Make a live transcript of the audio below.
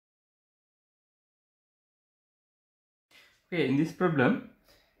Okay, in this problem,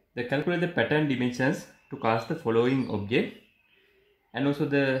 they calculate the pattern dimensions to cast the following object, and also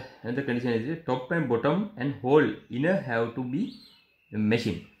the another condition is the top and bottom and whole inner have to be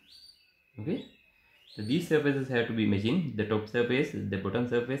machined. Okay, so these surfaces have to be machined. The top surface, the bottom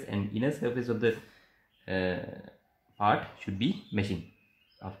surface, and inner surface of the part should be machined.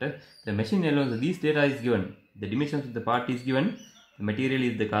 After the machine alone, these data is given. The dimensions of the part is given. The material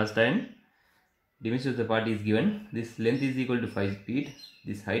is the cast iron. Dimensions of the part is given. This length is equal to 5 feet.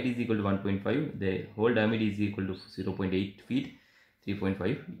 This height is equal to 1.5. The whole diameter is equal to 0.8 feet, 3.5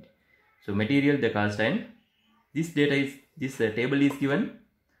 feet. So material, the cast iron. This data is, this table is given.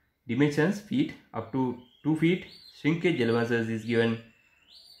 Dimensions feet up to 2 feet. Shrinkage allowances is given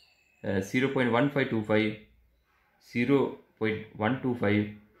 0.1525,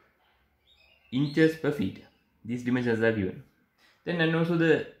 0.125 inches per feet. These dimensions are given. Then and also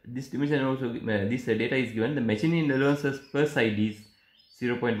this dimension also this data is given. The machining allowances per side is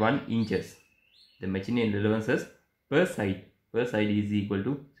 0.1 inches. The machining allowances per side is equal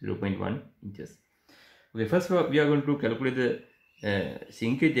to 0.1 inches. Okay, first we are going to calculate the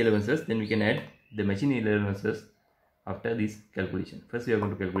shrinkage allowances. Then we can add the machining allowances after this calculation. First we are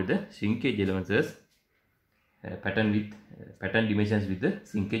going to calculate the shrinkage allowances, pattern dimensions with the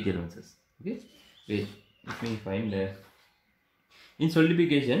shrinkage allowances. Okay, wait, let me find the in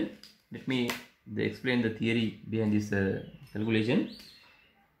solidification. Let me explain the theory behind this calculation.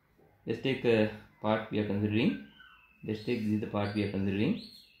 Let's take a part we are considering. Let's take this is the part we are considering.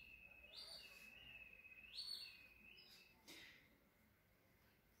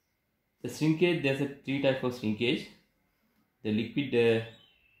 The shrinkage, there's a 3 types of shrinkage: the liquid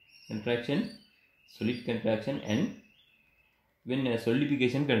contraction, solid contraction, and when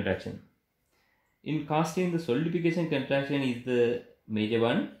solidification contraction. In casting, the solidification contraction is the major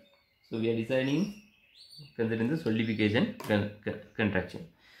one, so we are deciding considering the solidification contraction.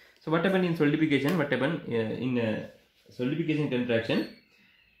 So what happened in solidification? What happened in solidification contraction?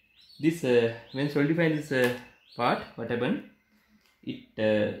 This when solidifying this part, what happened? It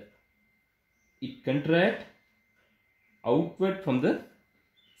contract outward from the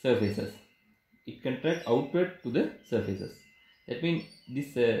surfaces. It contract outward to the surfaces. That means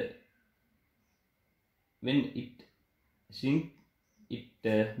this when it shrink,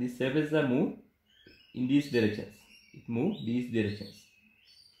 these surfaces are moved in these directions. It moves these directions,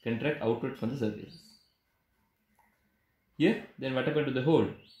 contract outward from the surfaces. Here, then what happened to the hole?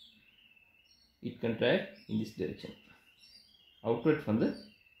 It contract in this direction, outward from the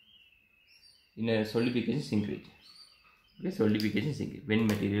in a solidification shrinkage. Okay, solidification shrinkage when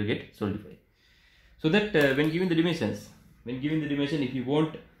material get solidified. So that when given the dimensions, if you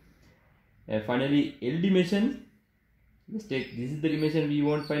want finally L dimension, let's take this is the dimension we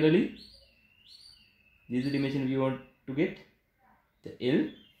want finally. This is the dimension we want to get, the L,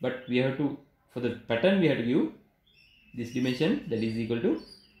 but we have to, for the pattern we have to give this dimension, that is equal to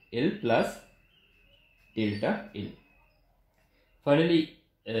L plus delta L. Finally,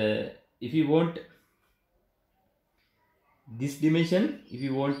 if you want this dimension, if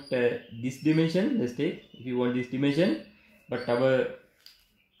you want this dimension, let's take, if you want this dimension, but our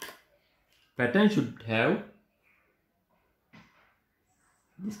pattern should have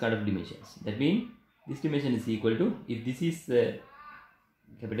this kind of dimensions. That means this dimension is equal to, if this is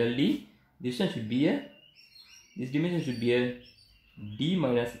capital D, this one should be this dimension should be a D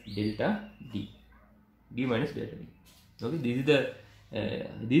minus delta D. D minus delta D. Okay, this is the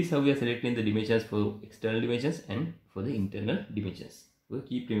this is how we are selecting the dimensions for external dimensions and for the internal dimensions. Okay,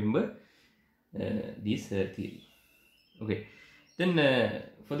 keep remember this theory. Okay, then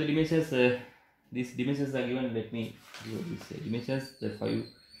for the dimensions, these dimensions are given. Let me give these dimensions. The 5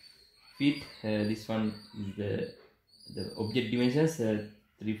 feet. This one is the object dimensions.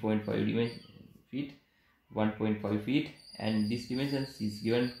 3.5 feet, 1.5 feet, and this dimensions is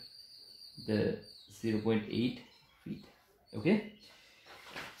given the 0.8 feet. Okay.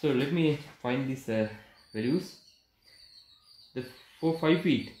 So let me find these values. For 5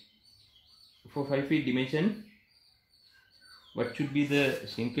 feet dimension, what should be the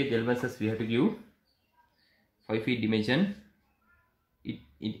shrinkage allowances we have to give? 5 feet dimension, it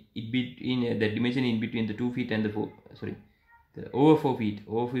between the dimension in between the 2 feet and the over 4 feet.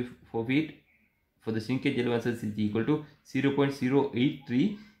 Over 4 feet for the shrinkage allowances is equal to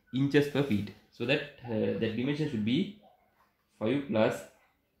 0.083 inches per feet. So that that dimension should be 5 plus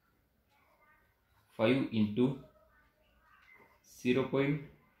 5 into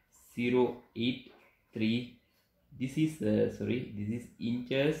 0.083. This is this is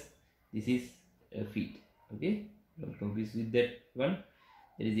inches, this is feet. Okay, don't confuse with that one.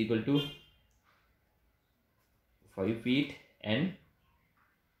 That is equal to 5 feet and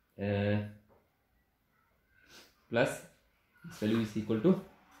plus this value is equal to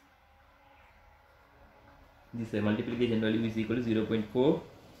this multiplication value is equal to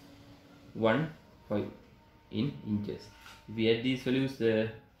 0.415 in inches. If we add these values,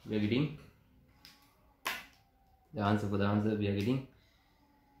 we are getting the answer. For the answer, we are getting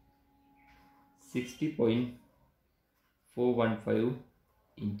 60.415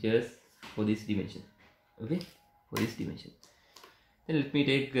 inches for this dimension. Okay, for this dimension. Then let me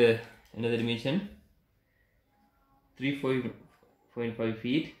take another dimension, 3.5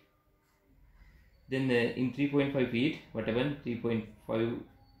 feet. Then in 3.5 feet, what happened? 3.5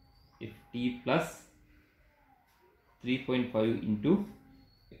 ft plus 3.5 into,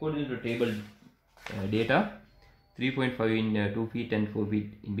 according to the table data, 3.5 in 2 feet and 4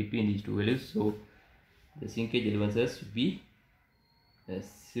 feet in between these two values. So the sinkage allowances should be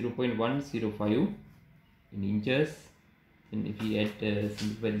 0.105 in inches. And if we add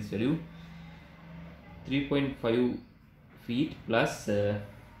simplify this value, 3.5 feet plus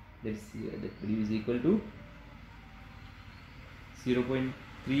let's see, that value is equal to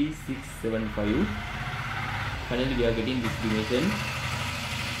 0.3675. Finally, we are getting this dimension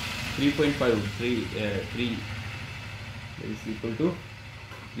 3.5 3 that is equal to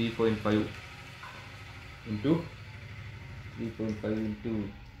 3.5 into 3.5 into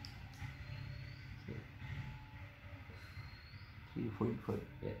 3.5,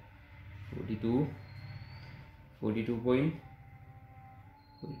 yeah,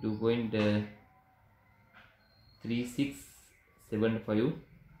 42.3675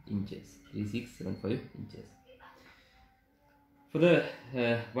 inches. 3675 inches. For the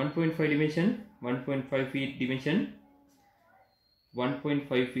 1.5 dimension, 1.5 feet dimension,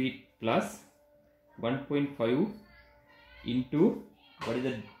 1.5 feet plus 1.5 into, what is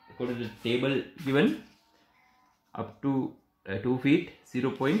the, according to the table given, up to 2 feet,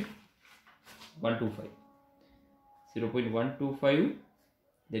 0.125. 0.125,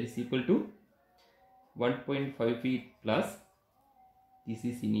 that is equal to 1.5 feet plus, this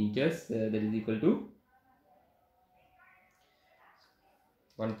is in inches, that is equal to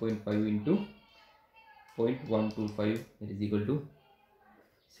 1.5 into 0.125, that is equal to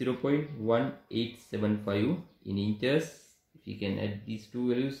 0.1875 in inches. If you can add these two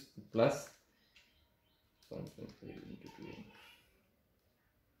values, plus 1.5 into 2,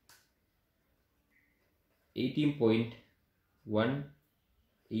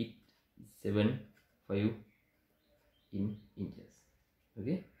 18.1875 in inches.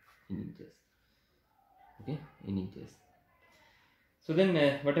 Okay, in inches. Okay, in inches. So then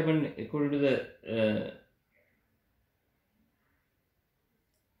what happened according to the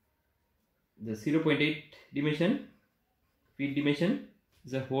 0.8 dimension, feet dimension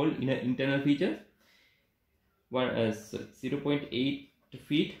is a whole in an internal feature. 0.8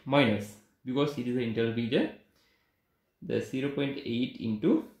 feet minus, because it is an internal feature, the 0.8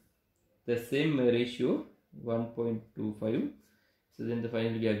 into the same ratio 1.25. So then the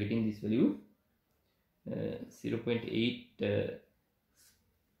finally we are getting this value 0.8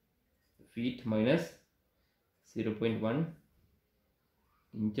 feet minus 0.1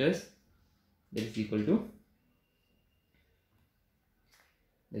 inches, that is equal to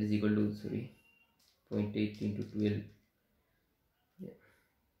 0.8 into 12, yeah,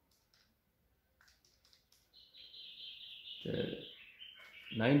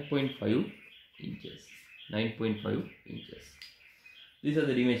 9.5 inches. 9.5 inches. These are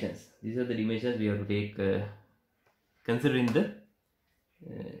the dimensions. These are the dimensions we have to take considering the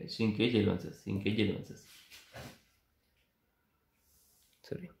shrinkage allowances.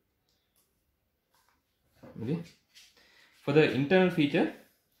 Sorry. Okay. For the internal feature,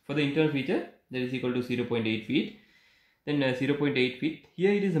 that is equal to 0.8 feet. Then 0.8 feet.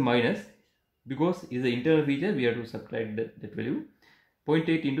 Here it is a minus, because it is the internal feature. We have to subtract that value.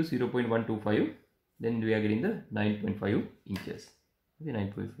 0.8 into 0.125. Then we are getting the 9.5 inches. Okay,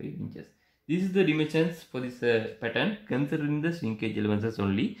 9.5 inches. This is the dimensions for this pattern considering the shrinkage allowances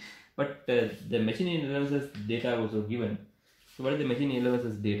only. But the machining allowances data also given. So what is the machining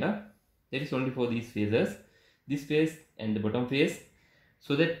allowances data? That is only for these phases, this phase and the bottom phase,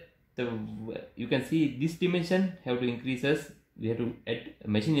 so that you can see this dimension have to increase us. We have to add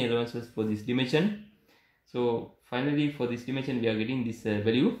machining allowances for this dimension. So finally for this dimension we are getting this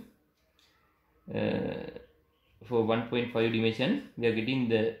value. For 1.5 dimension we are getting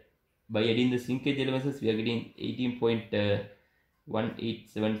by adding the shrinkage allowances we are getting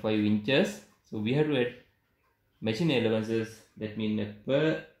 18.1875 inches. So we have to add machining allowances, that means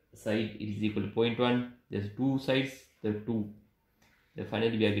per side it is equal to 0.1. There's two sides, there are 2.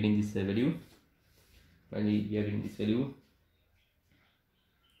 Finally we are getting this value finally we are getting this value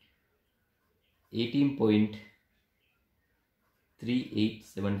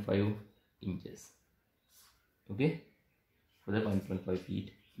 18.3875 inches. Okay, for the 1.5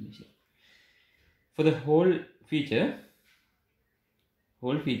 feet dimension. For the whole feature,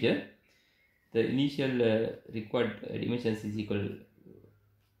 the initial required dimensions is equal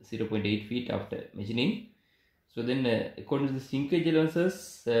 0.8 feet after measuring. So then according to the sinkage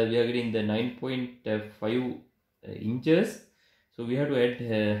allowances, we are getting the 9.5 inches. So we have to add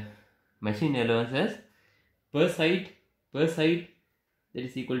machine allowances per side, that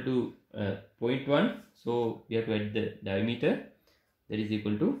is equal to 0.1. So we have to add the diameter, that is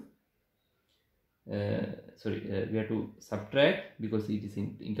equal to we have to subtract, because it is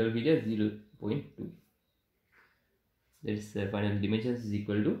in interval feature, 0.2. that is final dimensions is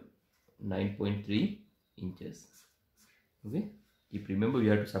equal to 9.3 inches. Okay, if remember, we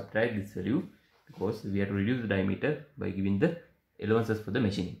have to subtract this value because we have to reduce the diameter by giving the allowances for the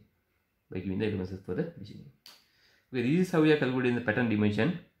machining. Okay, this is how we are calculating the pattern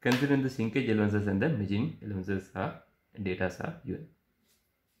dimension considering the sinkage allowances and the machining allowances data are given.